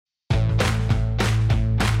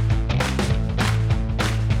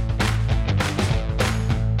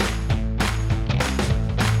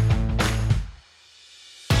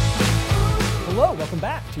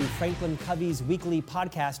to Franklin Covey's weekly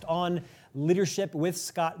podcast on leadership with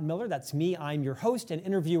Scott Miller. That's me. I'm your host and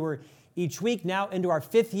interviewer each week. Now into our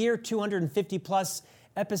fifth year, 250 plus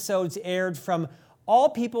episodes aired from all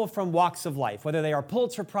people from walks of life, whether they are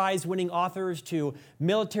Pulitzer Prize winning authors to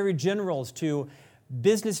military generals to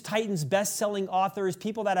business titans, best-selling authors,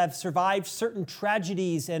 people that have survived certain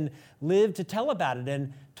tragedies and lived to tell about it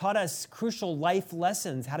and taught us crucial life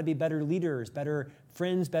lessons, how to be better leaders, better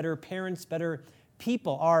friends, better parents, better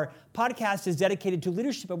people. Our podcast is dedicated to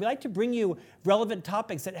leadership, but we like to bring you relevant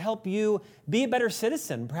topics that help you be a better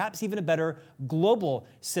citizen, perhaps even a better global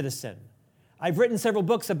citizen. I've written several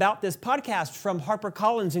books about this podcast from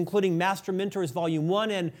HarperCollins, including Master Mentors Volume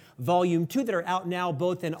 1 and Volume 2 that are out now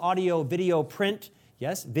both in audio, video, print.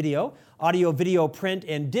 Yes, video, audio, video, print,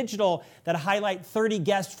 and digital that highlight 30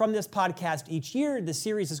 guests from this podcast each year. The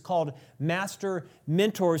series is called Master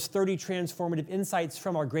Mentors, 30 Transformative Insights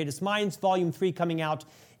from Our Greatest Minds, Volume 3 coming out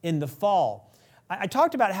in the fall. I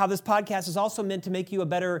talked about how this podcast is also meant to make you a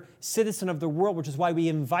better citizen of the world, which is why we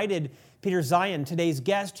invited Peter Zeihan, today's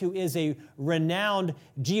guest, who is a renowned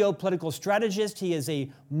geopolitical strategist. He is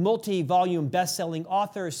a multi-volume best-selling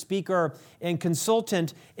author, speaker, and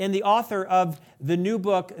consultant, and the author of the new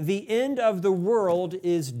book, The End of the World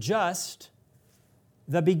is Just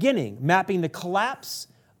the Beginning, mapping the collapse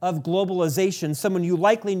of globalization, someone you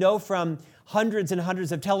likely know from hundreds and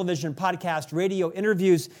hundreds of television, podcast, radio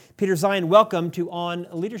interviews. Peter Zeihan, welcome to On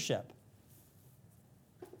Leadership.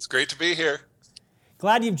 It's great to be here.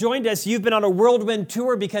 Glad you've joined us. You've been on a whirlwind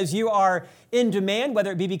tour because you are in demand,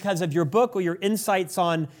 whether it be because of your book or your insights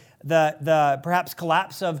on the perhaps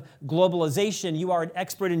collapse of globalization. You are an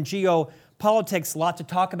expert in geopolitics, a lot to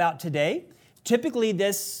talk about today. Typically,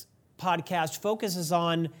 this podcast focuses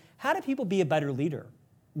on how do people be a better leader?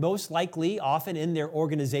 Most likely, often in their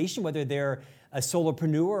organization, whether they're a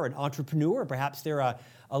solopreneur or an entrepreneur, or perhaps they're a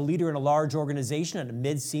leader in a large organization at a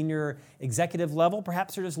mid-senior executive level,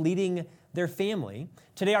 perhaps they're just leading their family.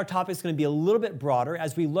 Today, our topic is going to be a little bit broader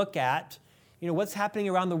as we look at, what's happening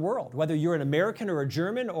around the world, whether you're an American or a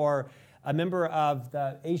German or a member of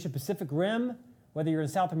the Asia-Pacific Rim, whether you're in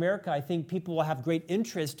South America. I think people will have great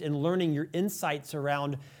interest in learning your insights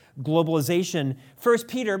around globalization. First,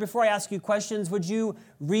 Peter, before I ask you questions, would you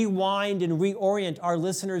rewind and reorient our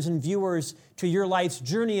listeners and viewers to your life's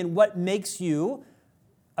journey and what makes you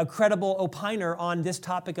a credible opiner on this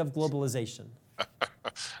topic of globalization?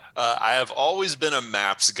 I have always been a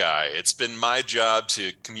maps guy. It's been my job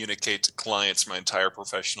to communicate to clients my entire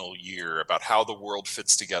professional year about how the world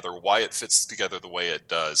fits together, why it fits together the way it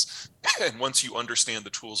does. And once you understand the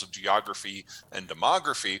tools of geography and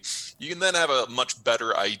demography, you can then have a much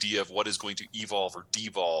better idea of what is going to evolve or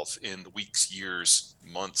devolve in the weeks, years,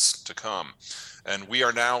 months to come. And we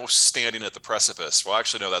are now standing at the precipice. Well,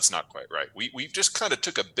 actually, no, that's not quite right. We just kind of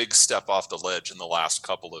took a big step off the ledge in the last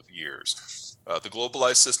couple of years. The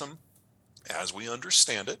globalized system, as we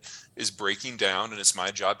understand it, is breaking down, and it's my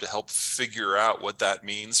job to help figure out what that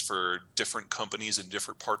means for different companies in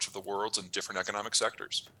different parts of the world and different economic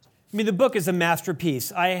sectors. The book is a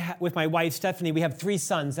masterpiece. With my wife, Stephanie, we have three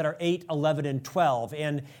sons that are 8, 11, and 12.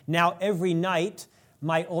 And now every night,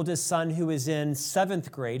 my oldest son, who is in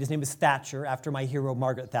 7th grade, his name is Thatcher, after my hero,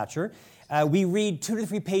 Margaret Thatcher, we read 2 to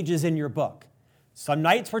 3 pages in your book. Some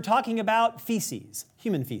nights we're talking about feces,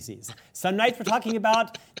 human feces. Some nights we're talking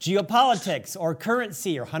about geopolitics or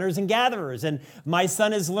currency or hunters and gatherers. And my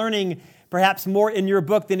son is learning perhaps more in your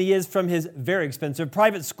book than he is from his very expensive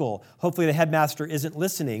private school. Hopefully the headmaster isn't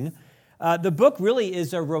listening. The book really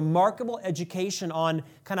is a remarkable education on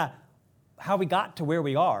kind of how we got to where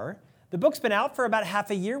we are. The book's been out for about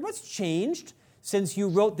half a year. What's changed since you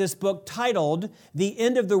wrote this book titled, The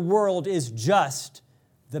End of the World is Just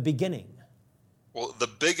the Beginning? Well, the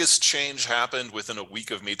biggest change happened within a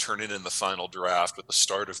week of me turning in the final draft with the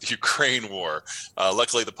start of the Ukraine war.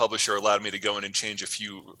 Luckily, the publisher allowed me to go in and change a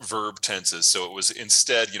few verb tenses. So it was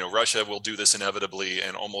instead, Russia will do this inevitably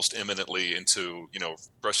and almost imminently into,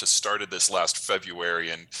 Russia started this last February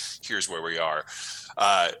and here's where we are.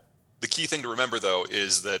 The key thing to remember, though,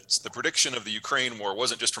 is that the prediction of the Ukraine war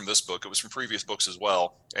wasn't just from this book, it was from previous books as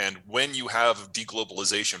well. And when you have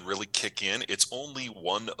deglobalization really kick in, it's only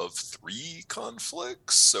one of 3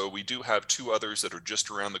 conflicts. So we do have 2 others that are just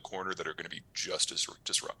around the corner that are going to be just as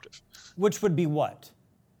disruptive. Which would be what?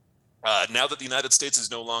 Now that the United States is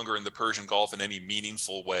no longer in the Persian Gulf in any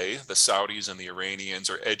meaningful way, the Saudis and the Iranians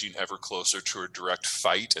are edging ever closer to a direct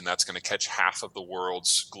fight, and that's going to catch half of the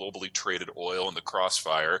world's globally traded oil in the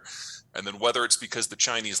crossfire. And then whether it's because the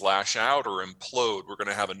Chinese lash out or implode, we're going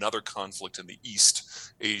to have another conflict in the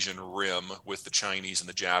East Asian rim with the Chinese and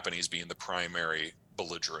the Japanese being the primary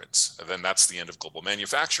belligerence. And then that's the end of global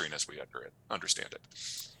manufacturing as we understand it.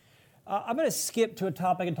 I'm going to skip to a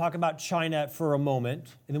topic and talk about China for a moment,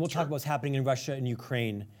 and then we'll Sure. talk about what's happening in Russia and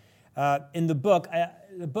Ukraine. In the book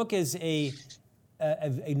is an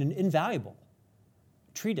invaluable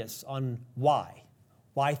treatise on why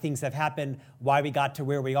things have happened, why we got to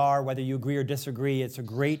where we are, whether you agree or disagree. It's a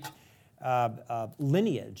great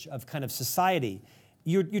lineage of kind of society.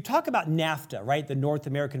 You talk about NAFTA, right? The North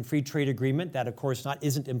American Free Trade Agreement that, of course,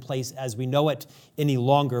 isn't in place as we know it any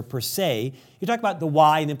longer per se. You talk about the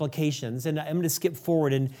why and implications, and I'm going to skip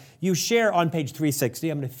forward. And you share on page 360.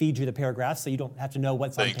 I'm going to feed you the paragraphs so you don't have to know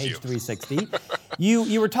what's on page 360.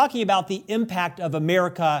 You were talking about the impact of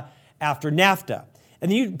America after NAFTA. And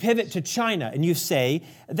then you pivot to China, and you say,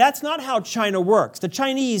 that's not how China works. The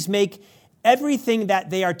Chinese make everything that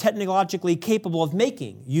they are technologically capable of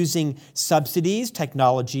making, using subsidies,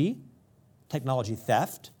 technology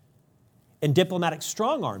theft, and diplomatic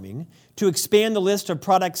strong-arming to expand the list of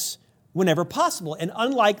products whenever possible. And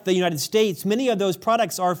unlike the United States, many of those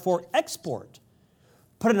products are for export.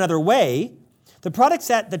 Put another way, the products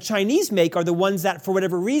that the Chinese make are the ones that, for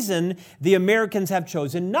whatever reason, the Americans have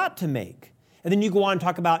chosen not to make. And then you go on and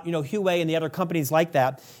talk about, Huawei and the other companies like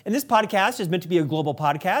that. And this podcast is meant to be a global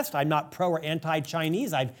podcast. I'm not pro or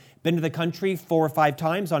anti-Chinese. I've been to the country 4 or 5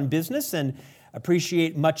 times on business and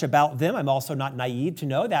appreciate much about them. I'm also not naive to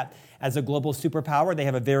know that as a global superpower, they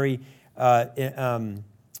have a very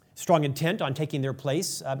strong intent on taking their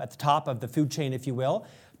place at the top of the food chain, if you will.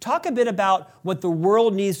 Talk a bit about what the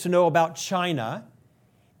world needs to know about China.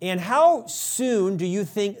 And how soon do you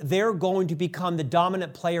think they're going to become the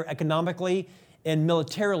dominant player economically and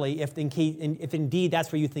militarily, if indeed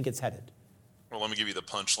that's where you think it's headed? Well, let me give you the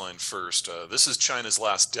punchline first. This is China's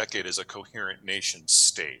last decade as a coherent nation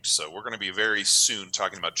state. So we're going to be very soon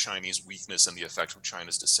talking about Chinese weakness and the effect of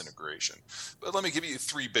China's disintegration. But let me give you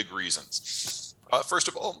 3 big reasons. First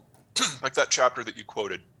of all, like that chapter that you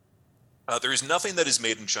quoted, there is nothing that is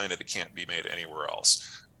made in China that can't be made anywhere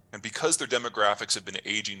else. And because their demographics have been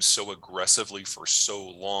aging so aggressively for so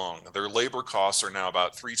long, their labor costs are now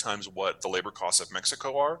about 3 times what the labor costs of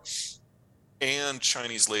Mexico are. And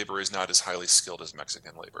Chinese labor is not as highly skilled as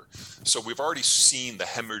Mexican labor. So we've already seen the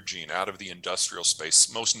hemorrhaging out of the industrial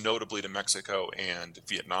space, most notably to Mexico and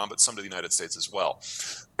Vietnam, but some to the United States as well.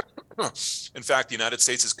 In fact, the United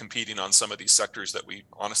States is competing on some of these sectors that we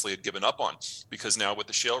honestly had given up on, because now with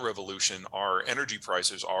the shale revolution, our energy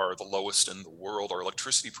prices are the lowest in the world. Our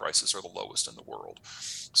electricity prices are the lowest in the world.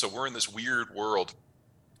 So we're in this weird world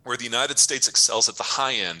where the United States excels at the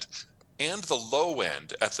high end and the low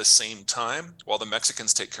end at the same time, while the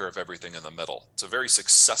Mexicans take care of everything in the middle. It's a very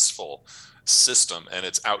successful system, and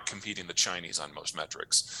it's outcompeting the Chinese on most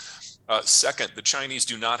metrics. Second, the Chinese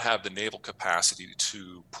do not have the naval capacity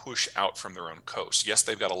to push out from their own coast. Yes,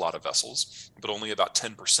 they've got a lot of vessels, but only about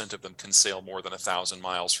 10% of them can sail more than 1,000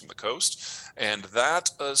 miles from the coast. And that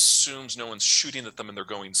assumes no one's shooting at them and they're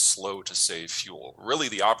going slow to save fuel. Really,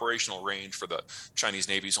 the operational range for the Chinese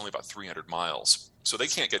Navy is only about 300 miles. So they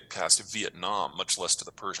can't get past Vietnam, much less to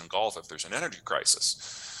the Persian Gulf if there's an energy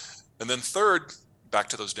crisis. And then third, back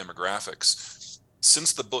to those demographics.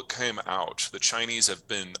 Since the book came out, the Chinese have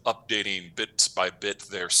been updating bit by bit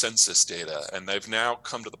their census data, and they've now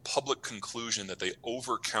come to the public conclusion that they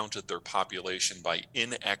overcounted their population by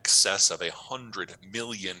in excess of 100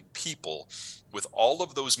 million people, with all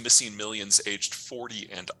of those missing millions aged 40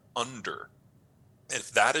 and under.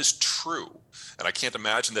 If that is true, and I can't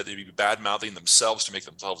imagine that they'd be bad-mouthing themselves to make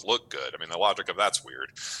themselves look good. I mean, the logic of that's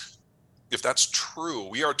weird. If that's true,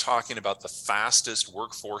 we are talking about the fastest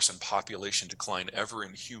workforce and population decline ever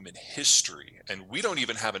in human history. And we don't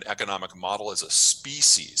even have an economic model as a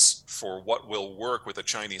species for what will work with a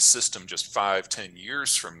Chinese system just 5-10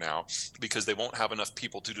 years from now, because they won't have enough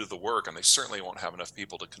people to do the work, and they certainly won't have enough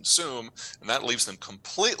people to consume. And that leaves them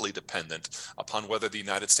completely dependent upon whether the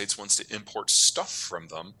United States wants to import stuff from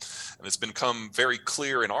them. And it's become very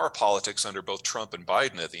clear in our politics under both Trump and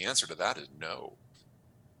Biden that the answer to that is no.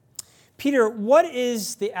 Peter, what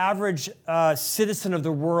is the average citizen of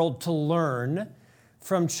the world to learn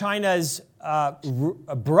from China's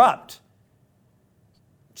abrupt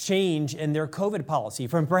change in their COVID policy,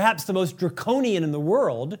 from perhaps the most draconian in the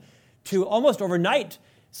world to almost overnight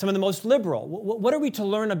some of the most liberal? What are we to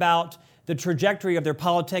learn about the trajectory of their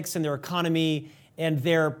politics and their economy and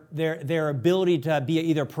their ability to be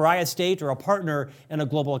either a pariah state or a partner in a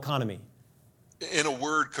global economy? In a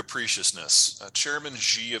word, capriciousness. Chairman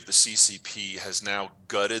Xi of the CCP has now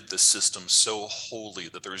gutted the system so wholly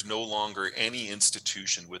that there's no longer any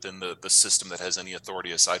institution within the system that has any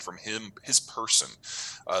authority aside from him, his person.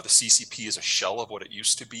 The CCP is a shell of what it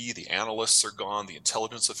used to be. The analysts are gone. The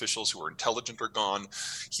intelligence officials who are intelligent are gone.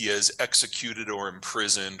 He has executed or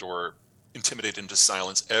imprisoned or intimidated into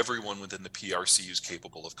silence everyone within the PRC who's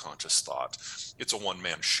capable of conscious thought. It's a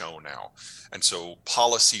one-man show now. And so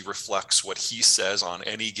policy reflects what he says on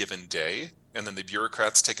any given day, and then the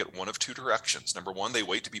bureaucrats take it one of two directions. Number one, they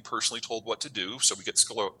wait to be personally told what to do, so we get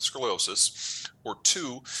scoliosis. Or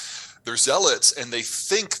two, they're zealots and they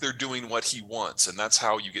think they're doing what he wants, and that's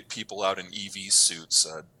how you get people out in EV suits,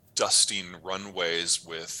 dusting runways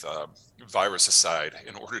with virusicide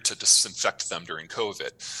in order to disinfect them during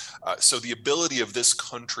COVID. So the ability of this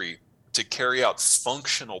country to carry out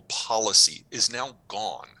functional policy is now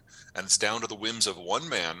gone. And it's down to the whims of one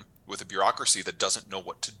man with a bureaucracy that doesn't know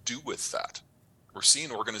what to do with that. We're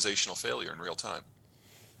seeing organizational failure in real time.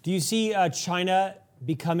 Do you see China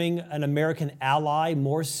becoming an American ally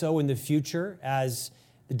more so in the future as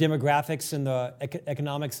the demographics and the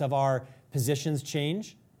economics of our positions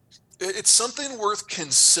change? It's something worth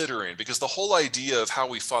considering, because the whole idea of how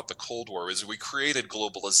we fought the Cold War is we created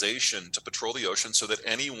globalization to patrol the ocean so that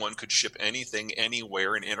anyone could ship anything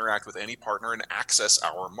anywhere and interact with any partner and access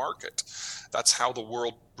our market. That's how the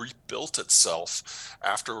world rebuilt itself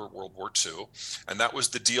after World War II. And that was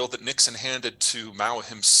the deal that Nixon handed to Mao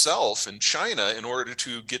himself in China in order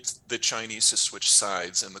to get the Chinese to switch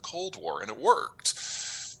sides in the Cold War. And it worked.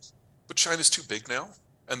 But China's too big now,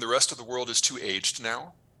 and the rest of the world is too aged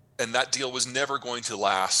now. And that deal was never going to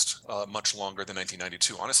last much longer than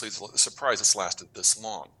 1992. Honestly, it's a surprise it's lasted this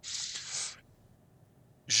long.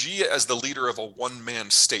 Xi, as the leader of a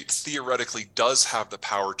one-man state, theoretically does have the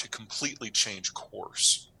power to completely change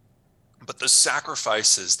course. But the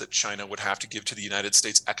sacrifices that China would have to give to the United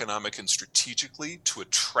States economic and strategically to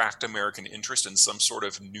attract American interest in some sort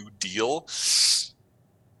of new deal,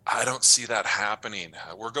 I don't see that happening.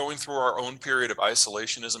 We're going through our own period of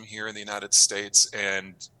isolationism here in the United States,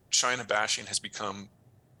 and China bashing has become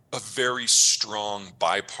a very strong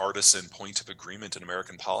bipartisan point of agreement in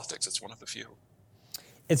American politics. It's one of the few.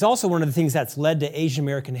 It's also one of the things that's led to Asian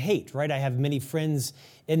American hate, right? I have many friends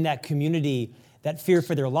in that community that fear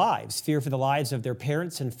for their lives, fear for the lives of their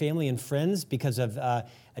parents and family and friends because of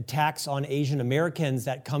attacks on Asian Americans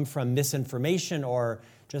that come from misinformation or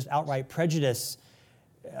just outright prejudice.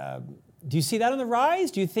 Do you see that on the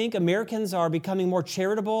rise? Do you think Americans are becoming more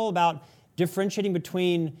charitable about differentiating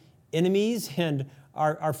between enemies and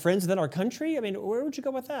our friends within our country? I mean, where would you go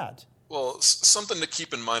with that? Well, something to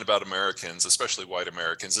keep in mind about Americans, especially white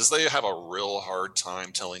Americans, is they have a real hard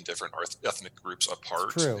time telling different ethnic groups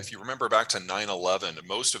apart. If you remember back to 9/11,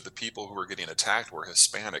 most of the people who were getting attacked were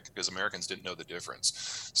Hispanic because Americans didn't know the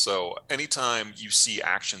difference. So anytime you see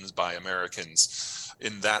actions by Americans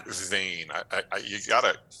in that vein, you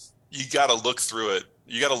gotta look through it.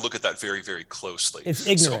 You gotta look at that very, very closely. It's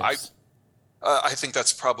ignorance. So I think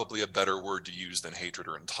that's probably a better word to use than hatred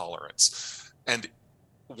or intolerance. And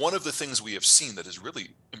one of the things we have seen that has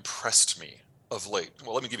really impressed me of late,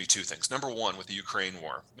 well, let me give you two things. Number one, with the Ukraine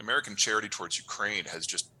war, American charity towards Ukraine has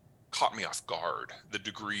just caught me off guard. The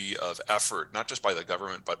degree of effort, not just by the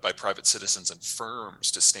government, but by private citizens and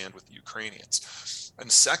firms to stand with the Ukrainians.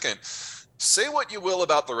 And second, say what you will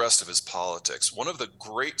about the rest of his politics. One of the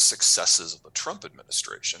great successes of the Trump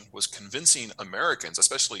administration was convincing Americans,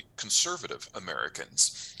 especially conservative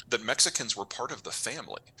Americans, that Mexicans were part of the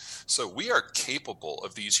family. So we are capable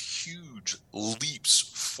of these huge leaps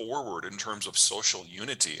forward in terms of social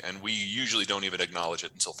unity, and we usually don't even acknowledge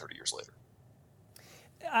it until 30 years later.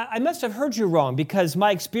 I must have heard you wrong, because my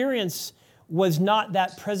experience was not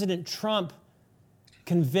that President Trump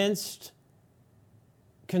convinced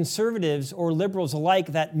conservatives or liberals alike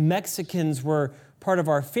that Mexicans were part of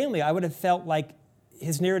our family. I would have felt like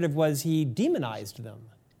his narrative was he demonized them.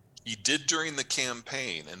 He did during the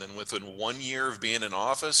campaign, and then within 1 year of being in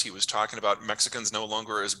office, he was talking about Mexicans no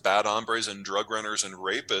longer as bad hombres and drug runners and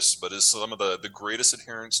rapists, but as some of the greatest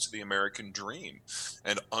adherents to the American dream.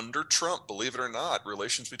 And under Trump, believe it or not,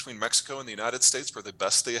 relations between Mexico and the United States were the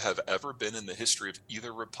best they have ever been in the history of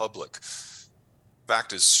either republic.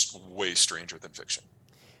 Fact is way stranger than fiction.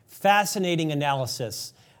 Fascinating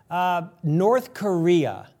analysis. North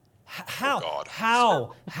Korea.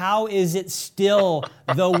 How is it still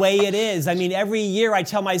the way it is? I mean, every year I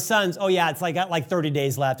tell my sons, oh yeah, it's got like 30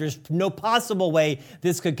 days left. There's no possible way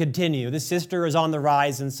this could continue. The sister is on the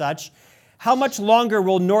rise and such. How much longer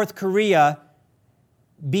will North Korea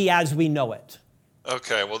be as we know it?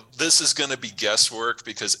 Okay, well, this is going to be guesswork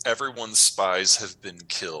because everyone's spies have been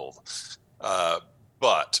killed. Uh,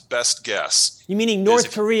 but best guess You meaning is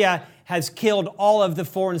North Korea has killed all of the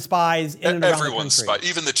foreign spies in and around the everyone's country? spy,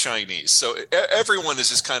 even the Chinese. So everyone is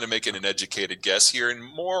just kind of making an educated guess here, and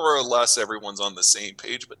more or less everyone's on the same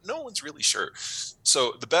page, but no one's really sure.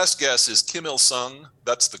 So the best guess is Kim Il Sung.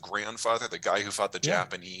 That's the grandfather, the guy who fought the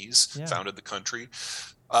Japanese, founded the country.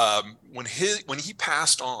 When he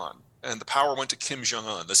passed on, and the power went to Kim Jong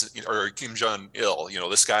Un, or Kim Jong Il,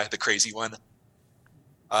 this guy, the crazy one.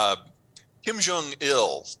 Uh, Kim Jong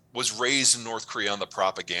Il was raised in North Korea on the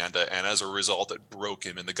propaganda, and as a result, it broke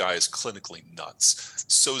him, and the guy is clinically nuts.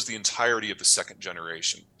 So is the entirety of the second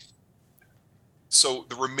generation. So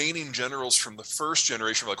the remaining generals from the first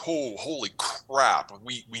generation were like, oh, holy crap,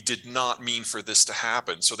 we did not mean for this to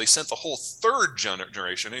happen. So they sent the whole third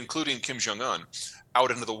generation, including Kim Jong-un, out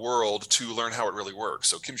into the world to learn how it really works.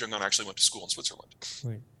 So Kim Jong-un actually went to school in Switzerland.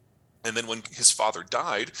 Right. And then when his father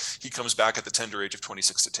died, he comes back at the tender age of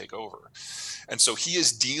 26 to take over. And so he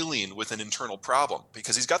is dealing with an internal problem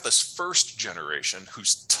because he's got this first generation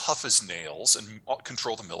who's tough as nails and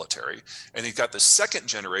control the military. And he's got the second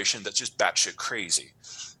generation that's just batshit crazy.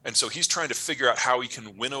 And so he's trying to figure out how he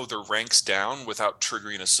can winnow their ranks down without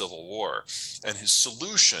triggering a civil war. And his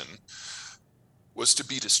solution was to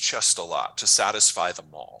beat his chest a lot to satisfy them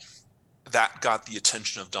all. That got the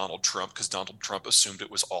attention of Donald Trump because Donald Trump assumed it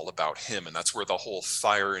was all about him. And that's where the whole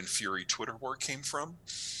fire and fury Twitter war came from.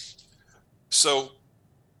 So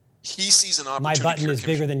he sees an opportunity. My button is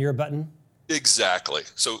bigger than your button? Exactly.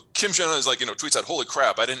 So Kim Jong-un is like, tweets out, holy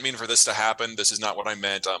crap, I didn't mean for this to happen. This is not what I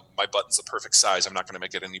meant. My button's the perfect size. I'm not going to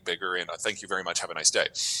make it any bigger. And thank you very much. Have a nice day.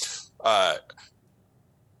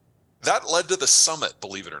 That led to the summit,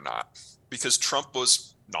 believe it or not, because Trump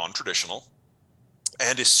was non-traditional.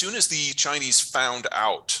 And as soon as the Chinese found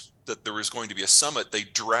out that there was going to be a summit, they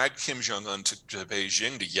dragged Kim Jong-un to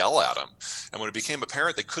Beijing to yell at him. And when it became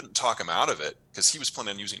apparent they couldn't talk him out of it, because he was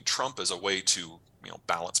planning on using Trump as a way to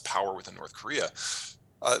balance power within North Korea,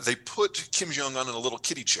 they put Kim Jong-un in a little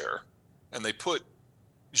kiddie chair, and they put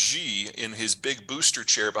Xi in his big booster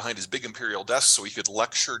chair behind his big imperial desk so he could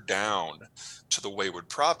lecture down to the wayward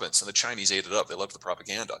province. And the Chinese ate it up. They loved the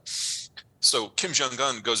propaganda. So Kim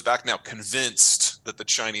Jong-un goes back now convinced that the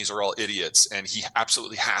Chinese are all idiots, and he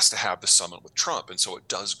absolutely has to have the summit with Trump. And so it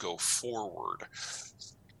does go forward.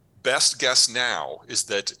 Best guess now is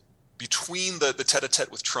that between the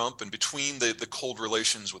tete-a-tete with Trump and between the cold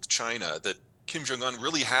relations with China, that Kim Jong-un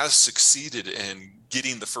really has succeeded in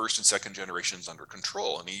getting the first and second generations under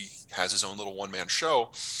control. And he has his own little one-man show,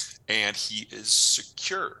 and he is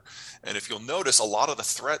secure. And if you'll notice, a lot of the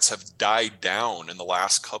threats have died down in the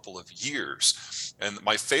last couple of years. And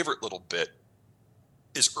my favorite little bit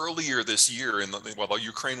is earlier this year, while the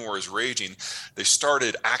Ukraine war is raging, they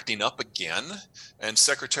started acting up again. And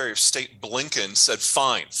Secretary of State Blinken said,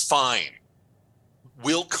 fine.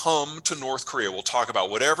 We'll come to North Korea. We'll talk about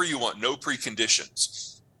whatever you want, no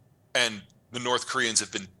preconditions. And the North Koreans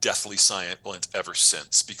have been deathly silent ever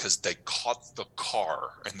since because they caught the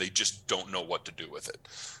car and they just don't know what to do with it.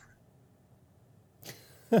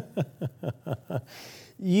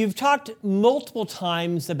 You've talked multiple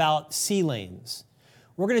times about sea lanes.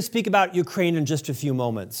 We're going to speak about Ukraine in just a few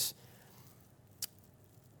moments.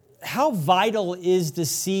 How vital is the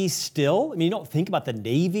sea still? I mean, you don't think about the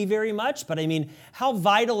Navy very much, but I mean, how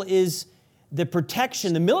vital is the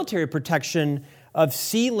protection, the military protection of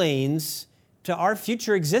sea lanes to our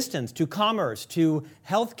future existence, to commerce, to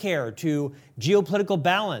healthcare, to geopolitical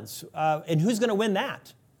balance? And who's going to win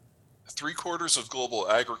that? 3/4 of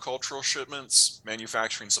global agricultural shipments,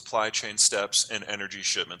 manufacturing supply chain steps, and energy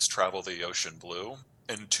shipments travel the ocean blue.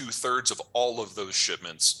 And 2/3 of all of those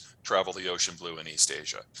shipments travel the ocean blue in East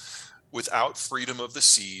Asia. Without freedom of the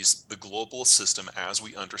seas, the global system as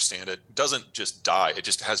we understand it doesn't just die, it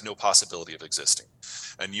just has no possibility of existing.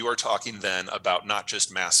 And you are talking then about not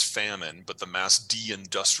just mass famine, but the mass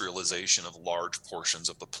deindustrialization of large portions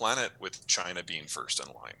of the planet, with China being first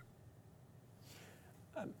in line.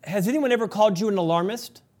 Has anyone ever called you an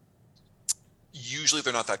alarmist? Usually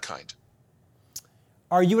they're not that kind.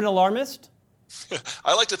 Are you an alarmist?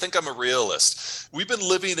 I like to think I'm a realist. We've been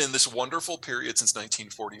living in this wonderful period since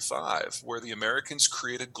 1945, where the Americans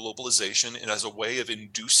created globalization as a way of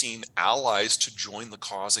inducing allies to join the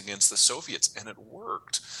cause against the Soviets, and it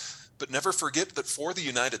worked. But never forget that for the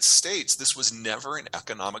United States, this was never an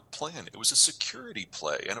economic plan. It was a security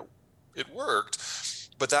play, and it worked.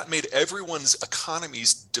 But that made everyone's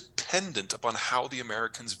economies dependent upon how the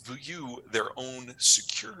Americans view their own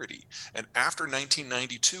security. And after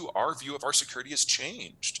 1992, our view of our security has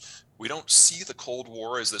changed. We don't see the Cold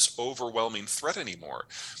War as this overwhelming threat anymore.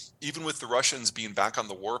 Even with the Russians being back on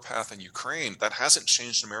the warpath in Ukraine, that hasn't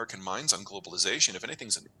changed American minds on globalization. If anything,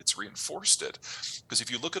 it's reinforced it. Because if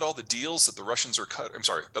you look at all the deals that the Russians are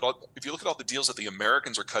if you look at all the deals that the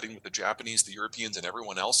Americans are cutting with the Japanese, the Europeans, and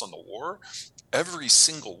everyone else on the war, every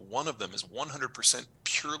single one of them is 100%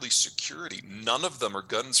 purely security. None of them are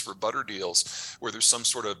guns for butter deals where there's some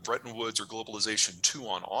sort of Bretton Woods or globalization 2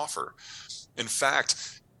 on offer. In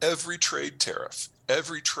fact, every trade tariff,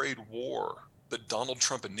 every trade war that Donald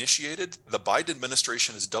Trump initiated, the Biden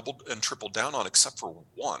administration has doubled and tripled down on, except for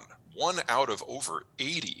one out of over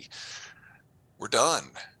 80. We're done.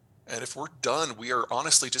 And if we're done, we are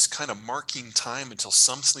honestly just kind of marking time until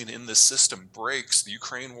something in this system breaks. The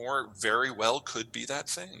Ukraine war very well could be that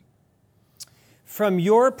thing. From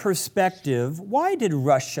your perspective, why did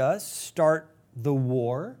Russia start the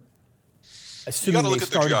war? Assuming they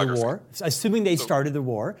started the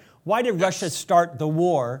war. Why did Russia start the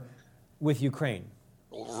war with Ukraine?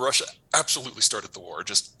 Well, Russia absolutely started the war,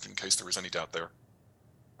 just in case there was any doubt there.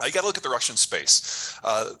 You got to look at the Russian space.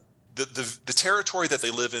 The territory that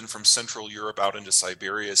they live in from Central Europe out into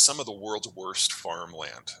Siberia is some of the world's worst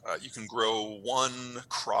farmland. You can grow one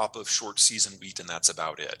crop of short season wheat, and that's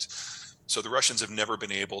about it. So the Russians have never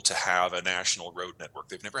been able to have a national road network.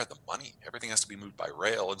 They've never had the money. Everything has to be moved by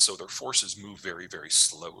rail, and so their forces move very, very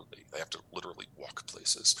slowly. They have to literally walk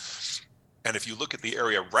places. And if you look at the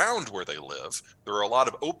area around where they live, there are a lot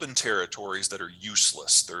of open territories that are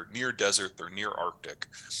useless. They're near desert, they're near Arctic.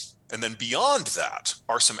 And then beyond that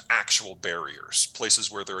are some actual barriers, places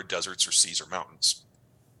where there are deserts or seas or mountains.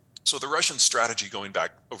 So the Russian strategy going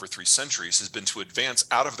back over 3 centuries has been to advance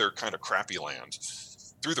out of their kind of crappy land,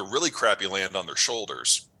 through the really crappy land on their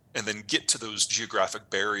shoulders, and then get to those geographic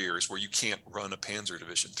barriers where you can't run a panzer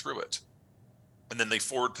division through it. And then they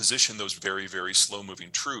forward position those very, very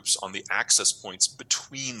slow-moving troops on the access points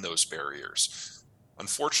between those barriers.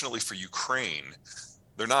 Unfortunately for Ukraine,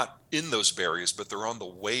 they're not in those barriers, but they're on the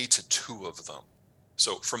way to 2 of them.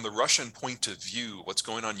 So from the Russian point of view, what's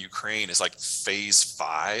going on in Ukraine is like phase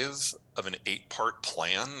 5 of an 8-part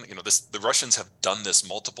plan. The Russians have done this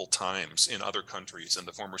multiple times in other countries in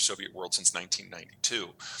the former Soviet world since 1992.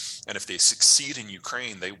 And if they succeed in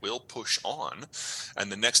Ukraine, they will push on.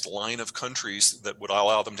 And the next line of countries that would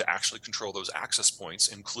allow them to actually control those access points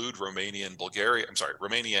include Romania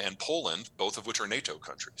and Poland, both of which are NATO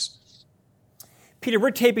countries. Peter, we're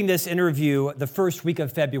taping this interview the first week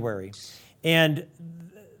of February. And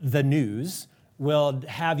the news will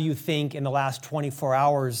have you think in the last 24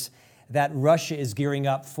 hours that Russia is gearing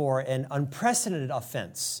up for an unprecedented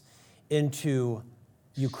offense into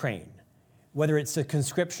Ukraine. Whether it's a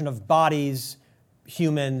conscription of bodies,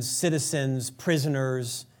 humans, citizens,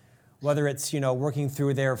 prisoners, whether it's, working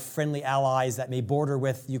through their friendly allies that may border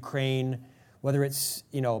with Ukraine, whether it's,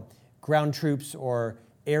 ground troops or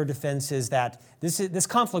air defenses, that this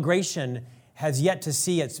conflagration has yet to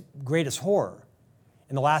see its greatest horror.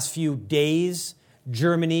 In the last few days,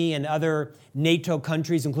 Germany and other NATO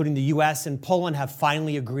countries, including the U.S. and Poland, have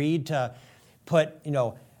finally agreed to put,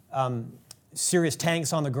 serious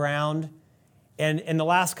tanks on the ground. And in the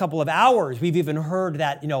last couple of hours, we've even heard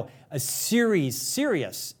that, a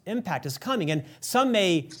serious impact is coming. And some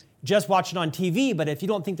may just watch it on TV, but if you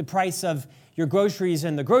don't think the price of your groceries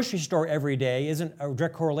in the grocery store every day isn't a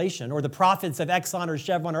direct correlation, or the profits of Exxon or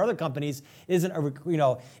Chevron or other companies isn't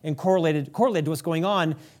correlated to what's going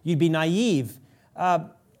on, you'd be naive.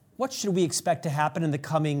 What should we expect to happen in the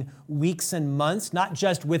coming weeks and months, not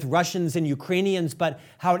just with Russians and Ukrainians, but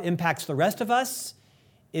how it impacts the rest of us?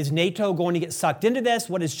 Is NATO going to get sucked into this?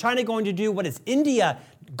 What is China going to do? What is India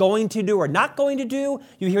going to do or not going to do?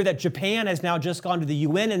 You hear that Japan has now just gone to the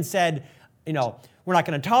UN and said, we're not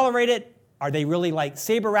going to tolerate it. Are they really like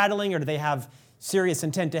saber rattling, or do they have serious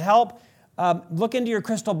intent to help? Look into your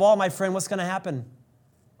crystal ball, my friend. What's going to happen?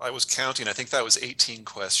 I was counting. I think that was 18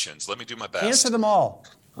 questions. Let me do my best. Answer them all.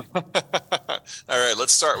 All right,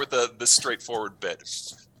 let's start with this straightforward bit.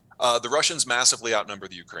 The Russians massively outnumber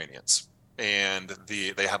the Ukrainians, and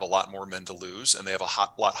they have a lot more men to lose, and they have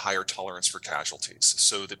a lot higher tolerance for casualties.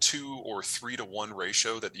 So the 2 or 3 to 1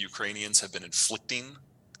 ratio that the Ukrainians have been inflicting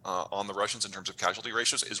on the Russians in terms of casualty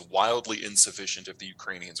ratios is wildly insufficient if the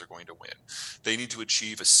Ukrainians are going to win. They need to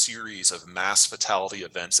achieve a series of mass fatality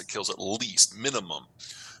events that kills at least minimum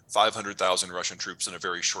 500,000 Russian troops in a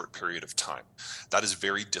very short period of time. That is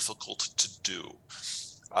very difficult to do.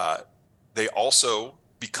 They also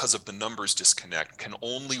because of the numbers disconnect, can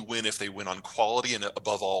only win if they win on quality and,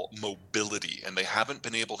 above all, mobility. And they haven't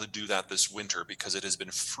been able to do that this winter because it has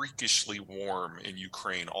been freakishly warm in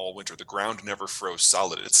Ukraine all winter. The ground never froze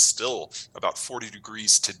solid. It's still about 40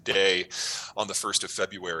 degrees today on the 1st of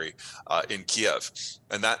February in Kiev.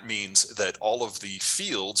 And that means that all of the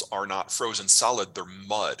fields are not frozen solid, they're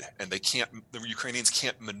mud. And the Ukrainians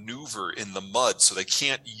can't maneuver in the mud, so they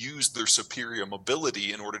can't use their superior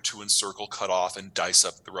mobility in order to encircle, cut off, and dice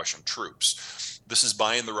up the Russian troops. This is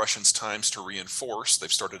buying the Russians times to reinforce.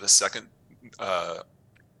 They've started a second,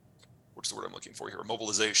 what's the word I'm looking for here,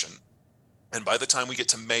 mobilization. And by the time we get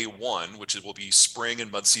to May 1, which will be spring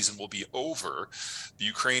and mud season will be over, the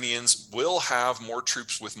Ukrainians will have more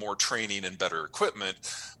troops with more training and better equipment,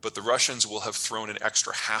 but the Russians will have thrown an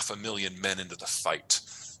extra 500,000 men into the fight.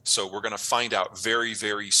 So we're going to find out very,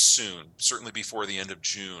 very soon, certainly before the end of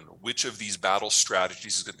June, which of these battle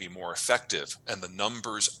strategies is going to be more effective. And the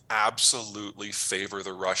numbers absolutely favor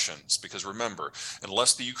the Russians, because remember,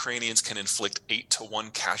 unless the Ukrainians can inflict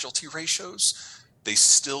 8-to-1 casualty ratios, they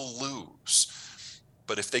still lose.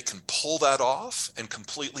 But if they can pull that off and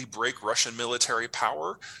completely break Russian military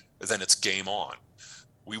power, then it's game on.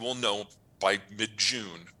 We will know by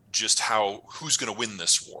mid-June just who's going to win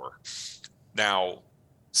this war. Now,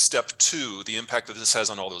 step 2, the impact that this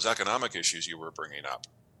has on all those economic issues you were bringing up.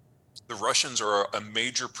 The Russians are a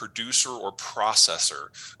major producer or processor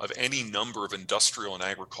of any number of industrial and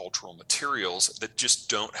agricultural materials that just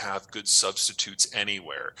don't have good substitutes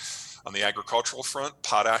anywhere. On the agricultural front,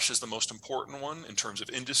 potash is the most important one. In terms of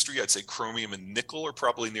industry, I'd say chromium and nickel are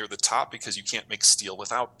probably near the top because you can't make steel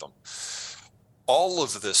without them. All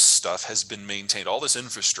of this stuff has been maintained, all this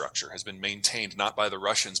infrastructure has been maintained not by the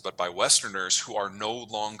Russians, but by Westerners who are no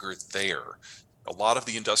longer there. A lot of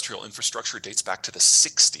the industrial infrastructure dates back to the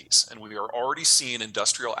 60s, and we are already seeing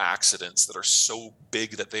industrial accidents that are so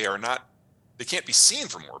big that they can't be seen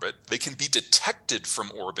from orbit. They can be detected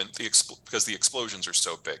from orbit because the explosions are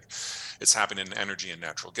so big. It's happening in energy and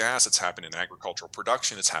natural gas. It's happening in agricultural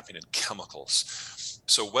production. It's happening in chemicals.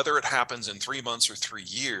 So whether it happens in 3 months or 3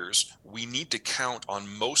 years, we need to count on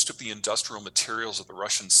most of the industrial materials that the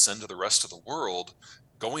Russians send to the rest of the world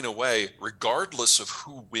going away, regardless of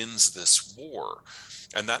who wins this war.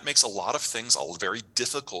 And that makes a lot of things very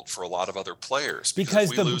difficult for a lot of other players. Because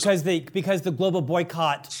the global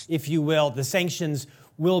boycott, if you will, the sanctions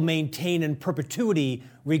will maintain in perpetuity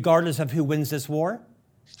regardless of who wins this war?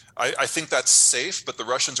 I think that's safe, but the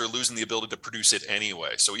Russians are losing the ability to produce it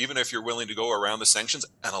anyway. So even if you're willing to go around the sanctions,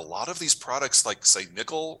 and a lot of these products like, say,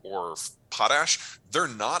 nickel or potash, they're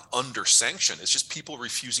not under sanction. It's just people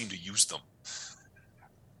refusing to use them.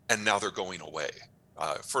 And now they're going away.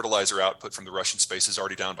 Fertilizer output from the Russian space is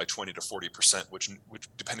already down by 20 to 40%, which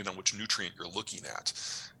depending on which nutrient you're looking at.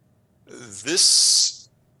 This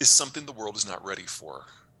is something the world is not ready for.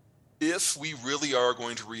 If we really are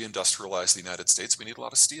going to reindustrialize the United States, we need a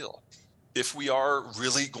lot of steel. If we are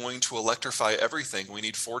really going to electrify everything, we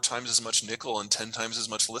need 4 times as much nickel and 10 times as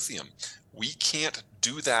much lithium. We can't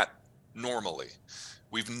do that normally.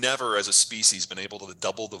 We've never, as a species, been able to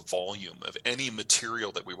double the volume of any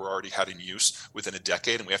material that we were already had in use within a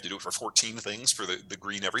decade, and we have to do it for 14 things for the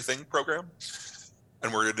Green Everything program.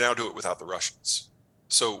 And we're going to now do it without the Russians.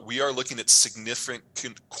 So we are looking at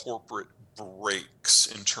significant corporate breaks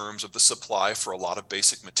in terms of the supply for a lot of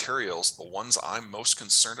basic materials. The ones I'm most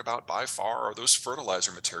concerned about by far are those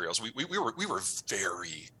fertilizer materials. We were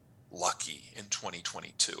very lucky in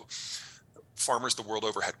 2022. Farmers the world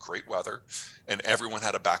over had great weather, and everyone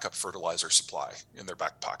had a backup fertilizer supply in their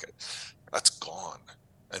back pocket. That's gone.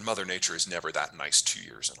 And Mother Nature is never that nice 2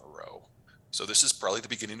 years in a row. So this is probably the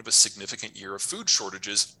beginning of a significant year of food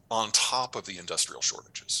shortages on top of the industrial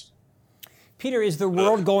shortages. Peter, is the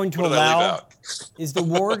world going to is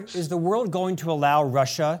the world going to allow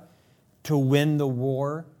Russia to win the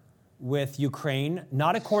war with Ukraine?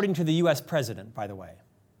 Not according to the US president, by the way.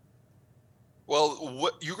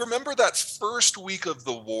 Well, you remember that first week of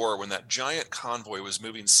the war when that giant convoy was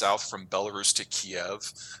moving south from Belarus to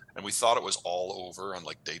Kiev, and we thought it was all over on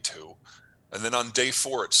like day 2. And then on day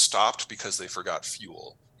 4, it stopped because they forgot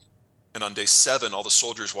fuel. And on day 7, all the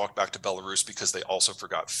soldiers walked back to Belarus because they also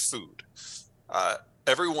forgot food.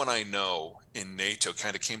 Everyone I know in NATO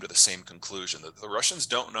kind of came to the same conclusion, that the Russians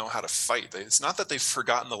don't know how to fight. It's not that they've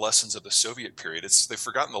forgotten the lessons of the Soviet period. They've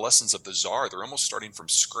forgotten the lessons of the Tsar. They're almost starting from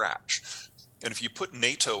scratch. And if you put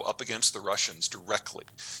NATO up against the Russians directly,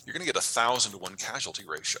 you're going to get 1,000-to-1 casualty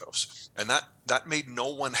ratios. And that made no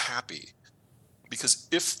one happy, because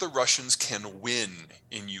if the Russians can win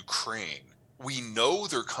in Ukraine We know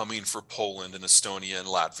they're coming for Poland and Estonia and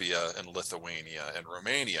Latvia and Lithuania and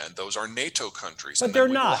Romania, and those are NATO countries. But and they're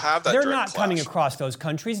then we will not. have that They're direct not clash. coming across those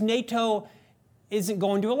countries. NATO isn't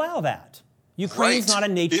going to allow that. Ukraine's Right. not a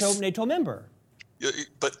NATO member.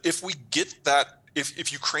 But if we get that,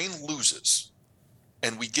 if Ukraine loses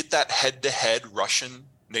and we get that head-to-head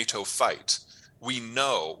Russian-NATO fight, we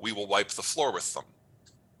know we will wipe the floor with them.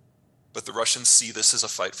 But the Russians see this as a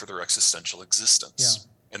fight for their existential existence. Yeah.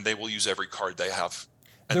 And they will use every card they have.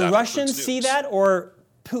 The Russians see that, or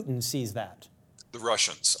Putin sees that? The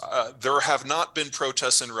Russians. There have not been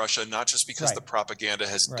protests in Russia, not just because the propaganda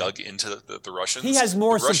has dug into the Russians. He has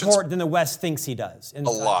more support than the West thinks he does. A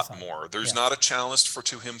lot more. There's not a challenge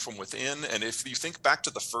to him from within. And if you think back to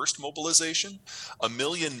the first mobilization, 1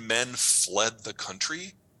 million men fled the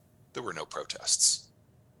country. There were no protests.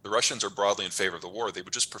 The Russians are broadly in favor of the war. They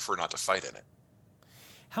would just prefer not to fight in it.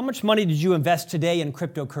 How much money did you invest today in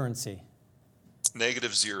cryptocurrency?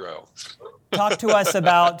 -0. Talk to us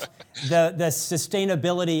about the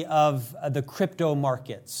sustainability of the crypto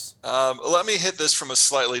markets. Let me hit this from a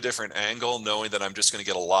slightly different angle, knowing that I'm just going to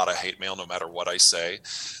get a lot of hate mail no matter what I say.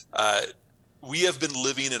 We have been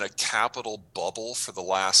living in a capital bubble for the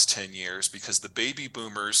last 10 years because the baby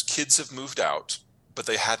boomers, kids have moved out, but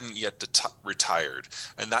they hadn't yet retired.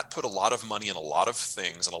 And that put a lot of money in a lot of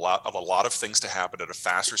things and a lot of things to happen at a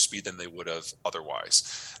faster speed than they would have otherwise.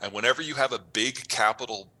 And whenever you have a big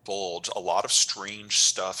capital bulge, a lot of strange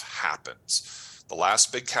stuff happens. The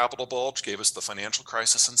last big capital bulge gave us the financial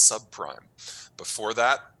crisis and subprime. Before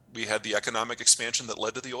that, we had the economic expansion that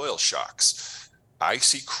led to the oil shocks. I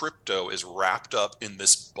see crypto is wrapped up in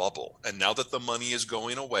this bubble. And now that the money is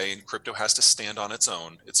going away and crypto has to stand on its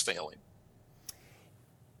own, it's failing.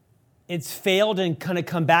 It's failed and kind of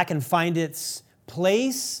come back and find its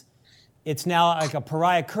place. It's now like a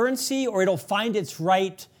pariah currency, or it'll find its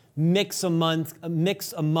right mix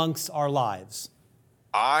amongst our lives.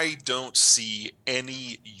 I don't see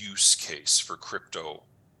any use case for crypto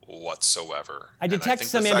whatsoever. I detect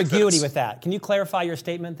some ambiguity with that. Can you clarify your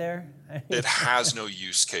statement there? It has no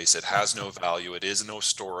use case. It has no value. It is no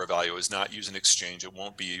store of value. It is not used in exchange. It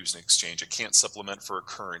won't be used in exchange. It can't supplement for a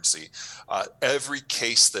currency. Every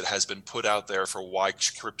case that has been put out there for why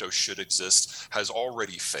crypto should exist has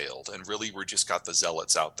already failed. And really, we're just got the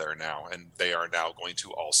zealots out there now, and they are now going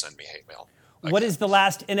to all send me hate mail. What is the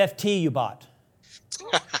last NFT you bought?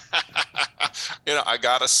 I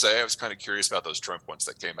gotta say, I was kind of curious about those Trump ones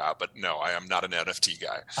that came out, but no, I am not an NFT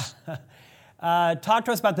guy. Talk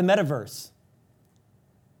to us about the metaverse.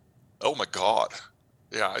 Oh my God.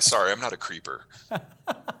 Yeah, sorry, I'm not a creeper.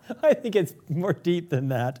 I think it's more deep than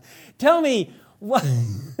that. Tell me, what?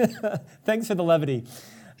 Thanks for the levity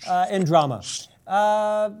and drama.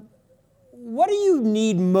 What do you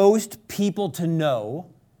need most people to know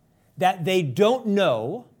that they don't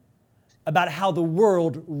know about how the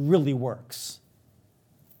world really works?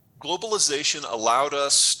 Globalization allowed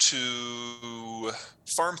us to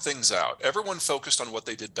farm things out. Everyone focused on what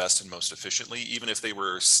they did best and most efficiently, even if they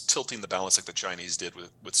were tilting the balance like the Chinese did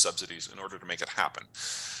with subsidies in order to make it happen.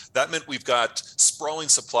 That meant we've got sprawling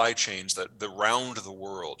supply chains that round the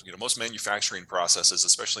world. Most manufacturing processes,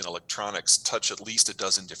 especially in electronics, touch at least a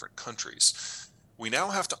dozen different countries. We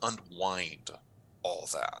now have to unwind all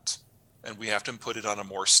that. And we have to put it on a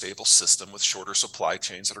more stable system with shorter supply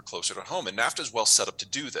chains that are closer to home. And NAFTA is well set up to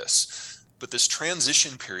do this. But this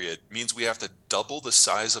transition period means we have to double the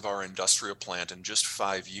size of our industrial plant in just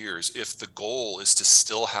 5 years if the goal is to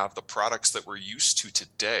still have the products that we're used to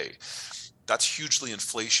today. That's hugely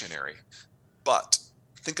inflationary. But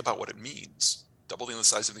think about what it means. Doubling the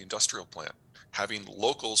size of the industrial plant, having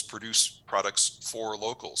locals produce products for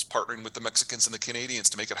locals, partnering with the Mexicans and the Canadians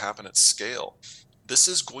to make it happen at scale. This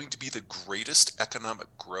is going to be the greatest economic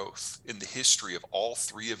growth in the history of all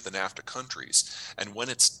 3 of the NAFTA countries. And when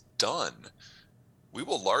it's done, we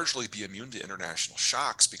will largely be immune to international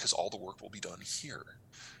shocks because all the work will be done here.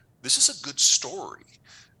 This is a good story,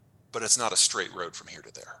 but it's not a straight road from here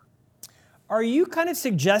to there. Are you kind of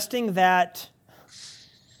suggesting that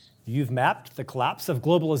you've mapped the collapse of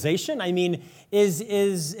globalization? I mean,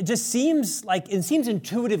 it just seems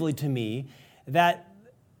intuitively to me that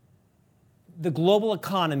the global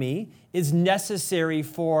economy is necessary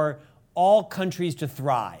for all countries to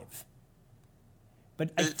thrive.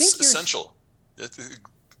 But I think it's essential.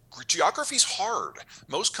 Geography's hard.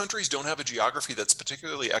 Most countries don't have a geography that's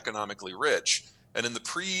particularly economically rich. And in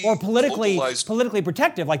the or politically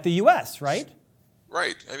protective, like the U.S., right?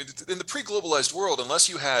 Right. I mean, in the pre-globalized world, unless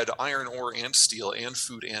you had iron ore and steel and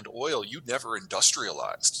food and oil, you'd never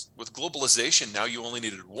industrialized. With globalization, now you only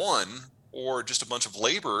needed one, or just a bunch of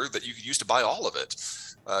labor that you could use to buy all of it.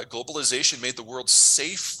 Globalization made the world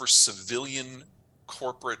safe for civilian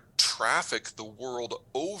corporate traffic the world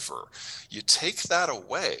over. You take that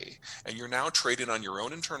away, and you're now trading on your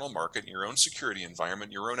own internal market, your own security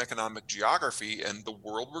environment, your own economic geography, and the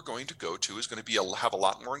world we're going to go to is going to have a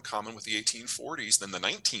lot more in common with the 1840s than the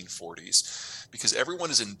 1940s, because everyone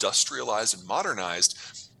is industrialized and modernized,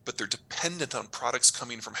 but they're dependent on products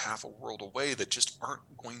coming from half a world away that just aren't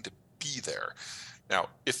going to be there. Now,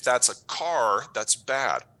 if that's a car, that's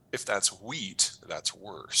bad. If that's wheat, that's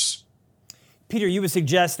worse. Peter, you would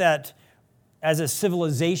suggest that as a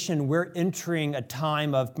civilization, we're entering a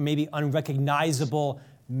time of maybe unrecognizable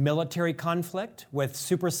military conflict with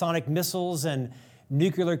supersonic missiles and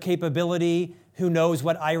nuclear capability. Who knows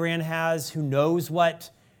what Iran has? Who knows what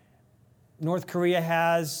North Korea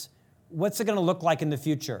has? What's it going to look like in the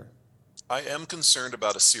future? I am concerned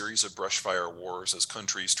about a series of brushfire wars as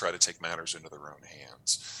countries try to take matters into their own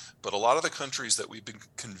hands. But a lot of the countries that we've been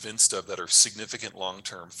convinced of that are significant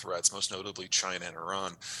long-term threats, most notably China and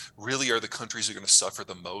Iran, really are the countries that are going to suffer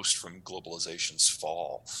the most from globalization's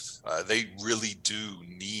fall. They really do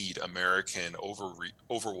need American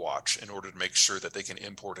overwatch in order to make sure that they can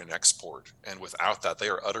import and export. And without that, they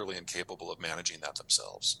are utterly incapable of managing that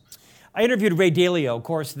themselves. I interviewed Ray Dalio, of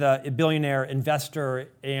course, the billionaire investor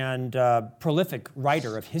and prolific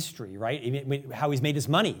writer of history, right? How he's made his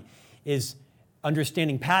money is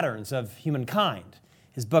understanding patterns of humankind.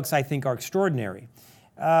 His books, I think, are extraordinary.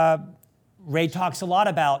 Ray talks a lot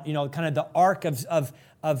about, kind of the arc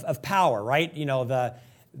of power, right?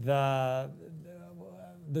 The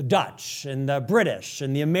Dutch and the British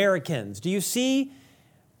and the Americans. Do you see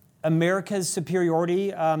America's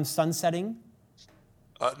superiority sunsetting?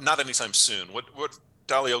 Not anytime soon. What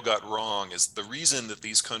Dalio got wrong is the reason that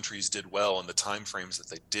these countries did well in the time frames that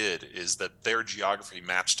they did is that their geography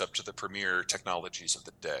matched up to the premier technologies of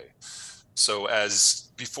the day. So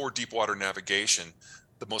as before deep water navigation,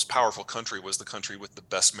 the most powerful country was the country with the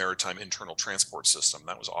best maritime internal transport system.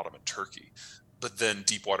 That was Ottoman Turkey. But then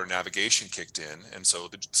deep water navigation kicked in, and so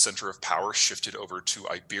the center of power shifted over to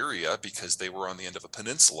Iberia because they were on the end of a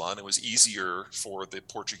peninsula, and it was easier for the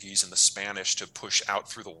Portuguese and the Spanish to push out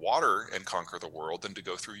through the water and conquer the world than to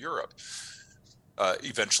go through Europe.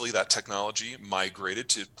 Eventually, that technology migrated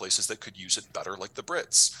to places that could use it better, like the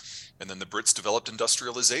Brits. And then the Brits developed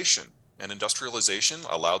industrialization, and industrialization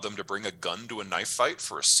allowed them to bring a gun to a knife fight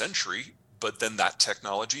for a century. But then that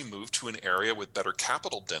technology moved to an area with better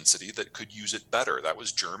capital density that could use it better. That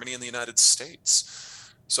was Germany and the United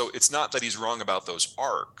States. So it's not that he's wrong about those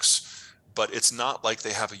arcs, but it's not like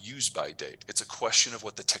they have a use-by date. It's a question of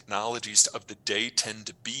what the technologies of the day tend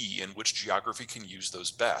to be and which geography can use those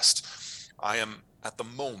best. I am, at the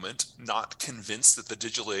moment, not convinced that the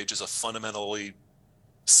digital age is a fundamentally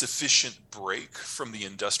sufficient break from the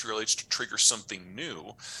industrial age to trigger something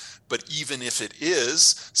new. But even if it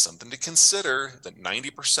is, something to consider that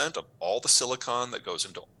 90% of all the silicon that goes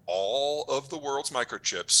into all of the world's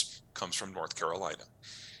microchips comes from North Carolina.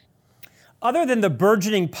 Other than the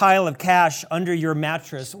burgeoning pile of cash under your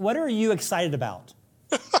mattress, what are you excited about?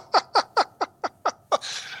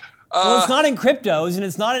 Well, it's not in cryptos and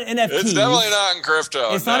it's not in NFTs. It's definitely not in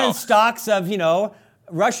crypto. It's not in stocks of,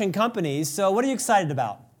 Russian companies. So what are you excited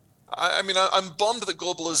about? I mean, I'm bummed that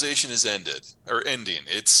globalization is ending.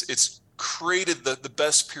 It's created the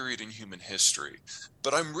best period in human history.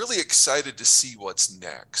 But I'm really excited to see what's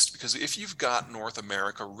next, because if you've got North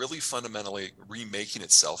America really fundamentally remaking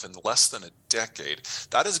itself in less than a decade,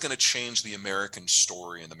 that is going to change the American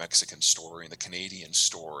story and the Mexican story and the Canadian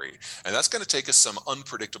story. And that's going to take us some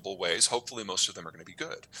unpredictable ways. Hopefully, most of them are going to be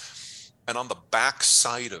good. And on the back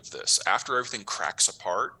side of this, after everything cracks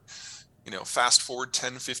apart, fast forward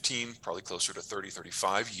 10, 15, probably closer to 30,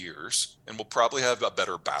 35 years, and we'll probably have a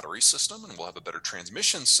better battery system and we'll have a better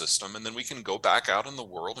transmission system, and then we can go back out in the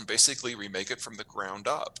world and basically remake it from the ground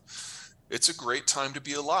up. It's a great time to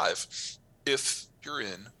be alive if you're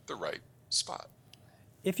in the right spot.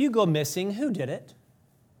 If you go missing, who did it?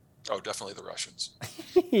 Oh, definitely the Russians.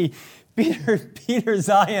 Peter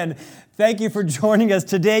Zeihan, thank you for joining us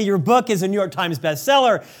today. Your book is a New York Times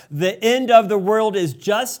bestseller. The End of the World is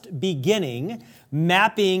Just Beginning,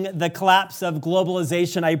 Mapping the Collapse of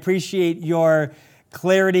Globalization. I appreciate your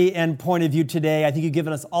clarity and point of view today. I think you've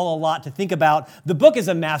given us all a lot to think about. The book is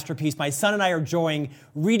a masterpiece. My son and I are enjoying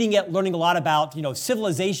reading it, learning a lot about,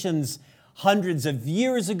 civilizations hundreds of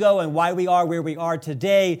years ago and why we are where we are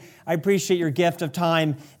today. I appreciate your gift of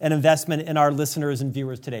time and investment in our listeners and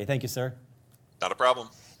viewers today. Thank you, sir. Not a problem.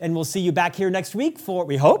 And we'll see you back here next week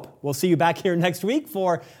we'll see you back here next week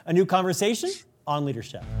for a new conversation on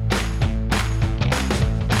leadership.